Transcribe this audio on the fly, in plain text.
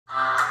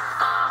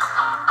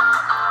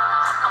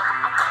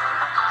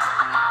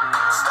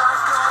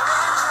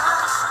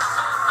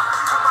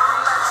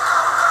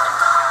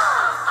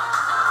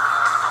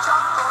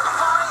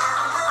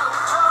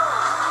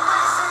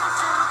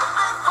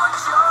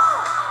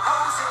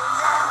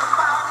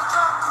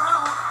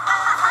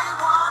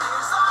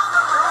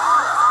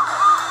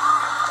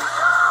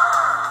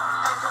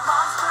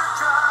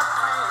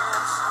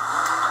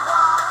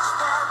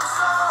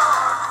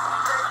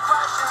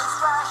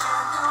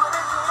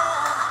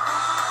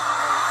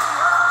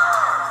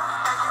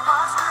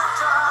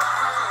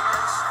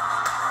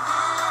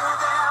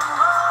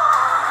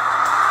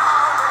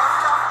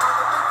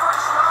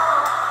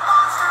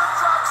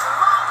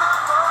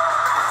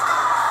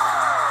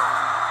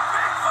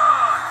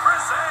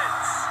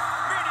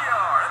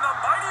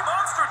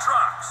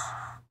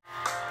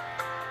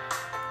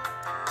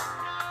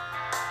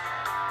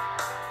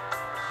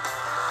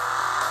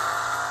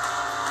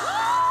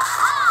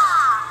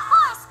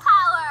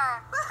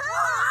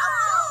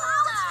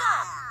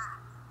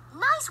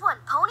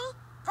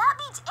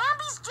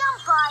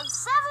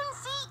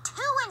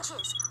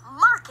inches.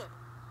 Mark it.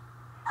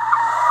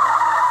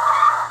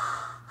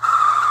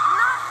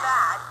 Not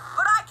bad,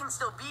 but I can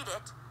still beat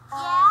it.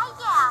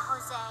 Yeah,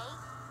 Jose.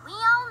 We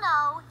all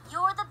know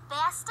you're the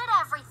best at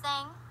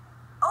everything.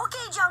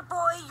 Okay, Junk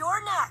Boy,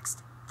 you're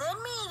next. Then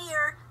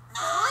Meteor,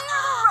 clear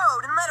the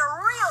road and let a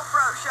real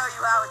pro show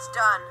you how it's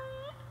done.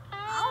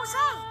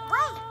 Jose,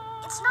 wait.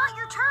 It's not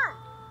your turn.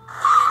 It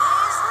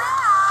is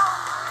now.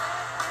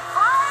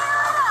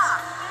 Fire it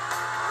up.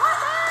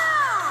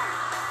 Woohoo!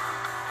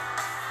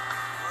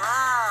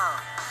 Wow,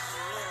 he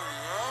really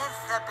is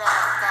the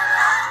best at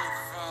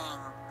everything.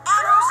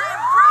 And Jose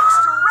breaks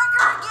the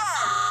record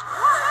again.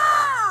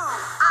 Woohoo!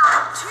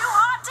 I'm too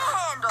hot to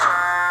handle.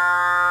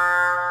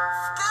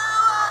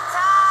 School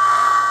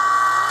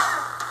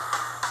time!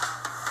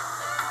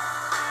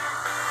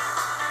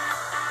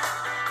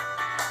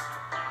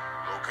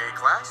 Okay,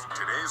 class,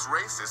 today's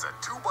race is a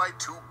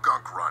 2x2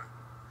 gunk run.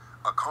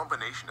 A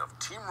combination of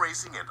team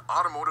racing and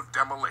automotive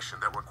demolition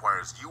that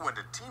requires you and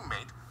a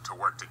teammate to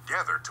work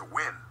together to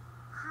win.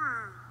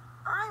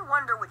 I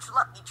wonder which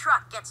lucky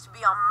truck gets to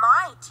be on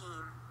my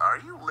team. Are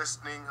you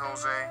listening,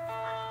 Jose?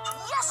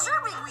 Yes, sir,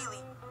 Big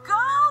Wheelie.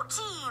 Go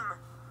team!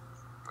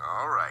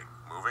 All right,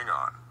 moving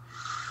on.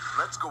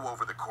 Let's go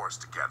over the course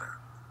together.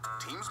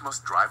 Teams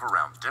must drive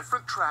around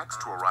different tracks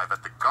to arrive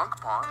at the gunk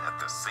pond at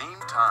the same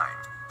time.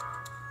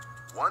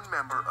 One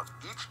member of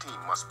each team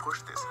must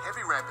push this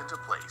heavy ramp into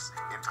place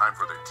in time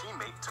for their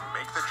teammate to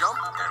make the jump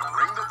and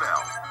ring the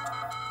bell.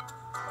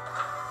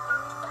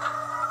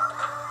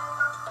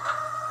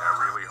 I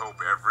really hope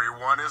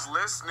everyone is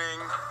listening.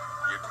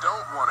 You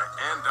don't want to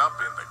end up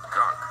in the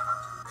gunk.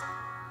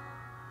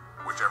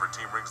 Whichever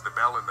team rings the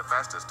bell in the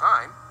fastest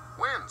time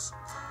wins.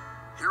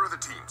 Here are the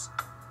teams: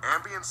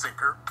 Ambi and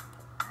Sinker,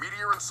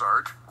 Meteor and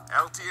Sarge,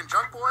 LT and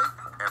Junk Boy,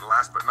 and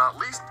last but not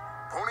least,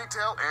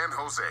 Ponytail and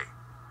Jose.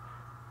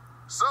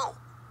 So,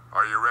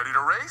 are you ready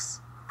to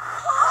race?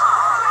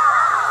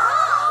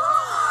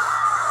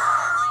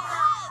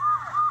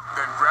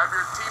 Then grab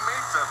your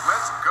teammates and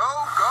let's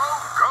go, go,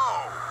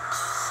 go!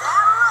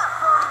 Saddle up,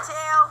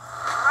 Ponytail.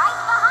 Right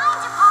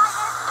behind you,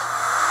 partner.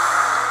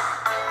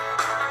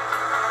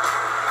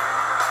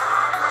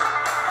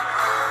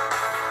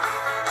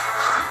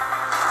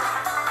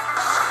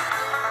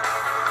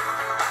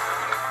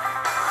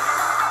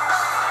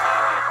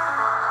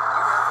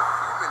 You have a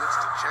few minutes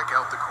to check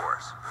out the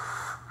course.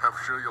 I'm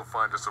sure you'll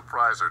find a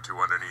surprise or two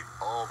underneath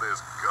all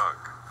this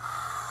gunk.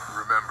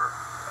 Remember,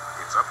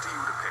 it's up to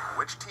you to pick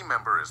which team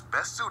member is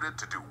best suited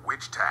to do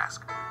which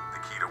task.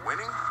 The key to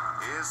winning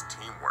is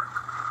teamwork.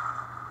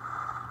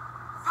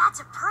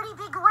 That's a pretty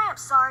big ramp,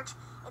 Sarge.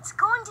 It's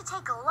going to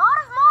take a lot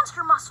of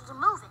monster muscle to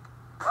move it.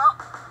 Well,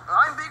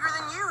 I'm bigger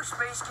than you,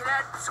 Space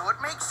Cadet, so it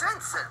makes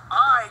sense that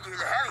I do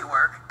the heavy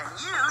work and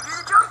you do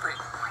the jumping.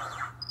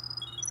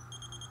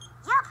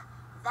 Yep,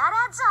 that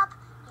adds up.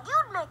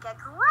 You'd make a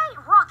great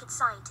rocket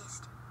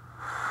scientist.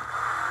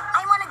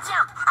 I want to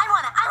jump. I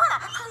want to.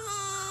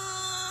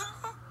 Please.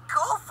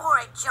 Go for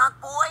it, Junk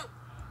Boy.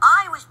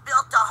 I was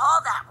built to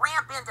haul that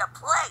ramp into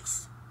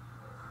place.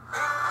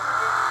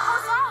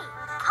 Jose,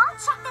 come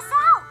check this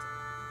out.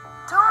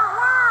 Don't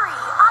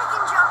worry, I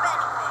can jump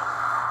anything.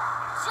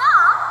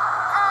 Jump?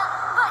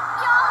 But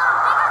y'all are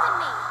bigger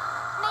than me.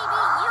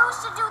 Maybe you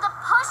should do the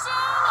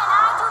pushing and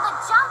I do the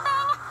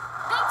jumping.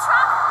 Big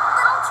truck,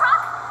 little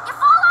truck, you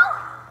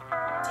follow?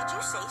 Did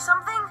you say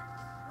something?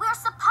 We're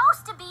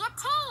supposed to be a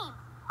team.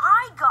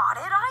 I got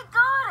it.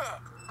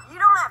 You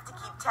don't have to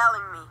keep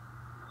telling me.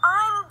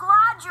 I'm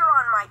glad you're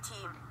on my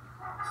team.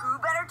 Who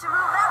better to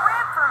move that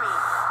ramp for me?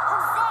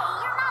 Jose,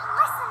 you're not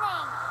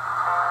listening.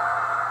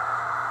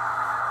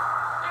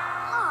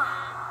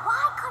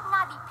 Why couldn't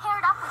I be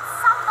paired up with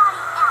somebody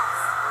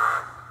else?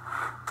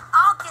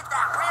 I'll get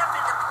that ramp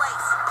into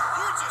place.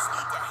 You just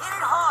need to hit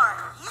it hard.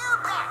 You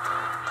bet.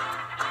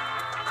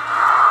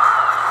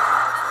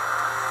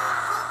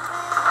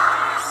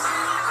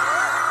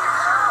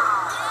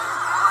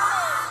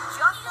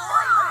 Junk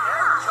Boy.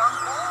 Junk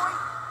Boy.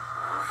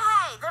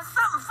 Hey, there's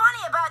something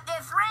funny about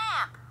this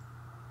ramp.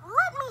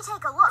 Let me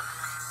take a look.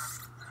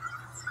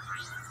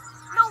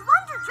 No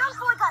wonder Junk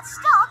Boy got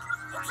stuck.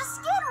 It's a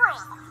skid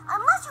ramp.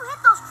 Unless you hit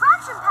those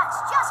traction pads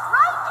just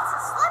right, it's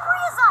as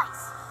slippery as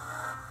ice.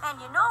 And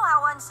you know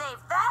how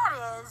unsafe that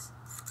is.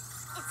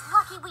 It's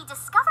lucky we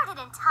discovered it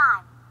in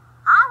time.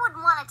 I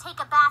wouldn't want to take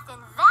a bath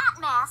in that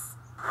mess.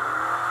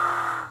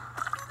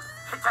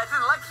 It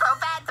doesn't look so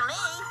bad to me.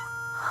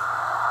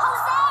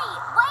 Jose,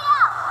 wait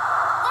up!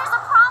 There's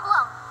a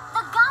problem.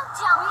 The gunk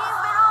jump.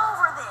 We've been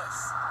over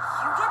this.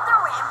 You get the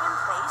ramp in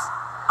place,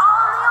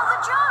 I'll nail the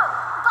jump.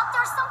 But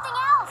there's something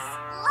else.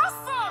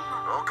 Listen!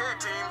 Okay,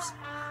 teams.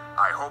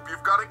 I hope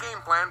you've got a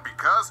game plan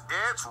because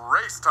it's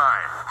race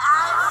time.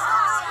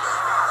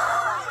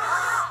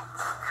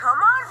 Come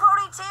on,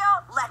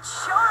 Ponytail. Let's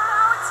show 'em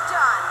how it's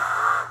done.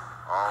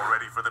 All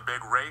ready for the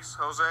big race,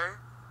 Jose?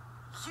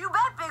 You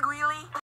bet, Big Wheelie.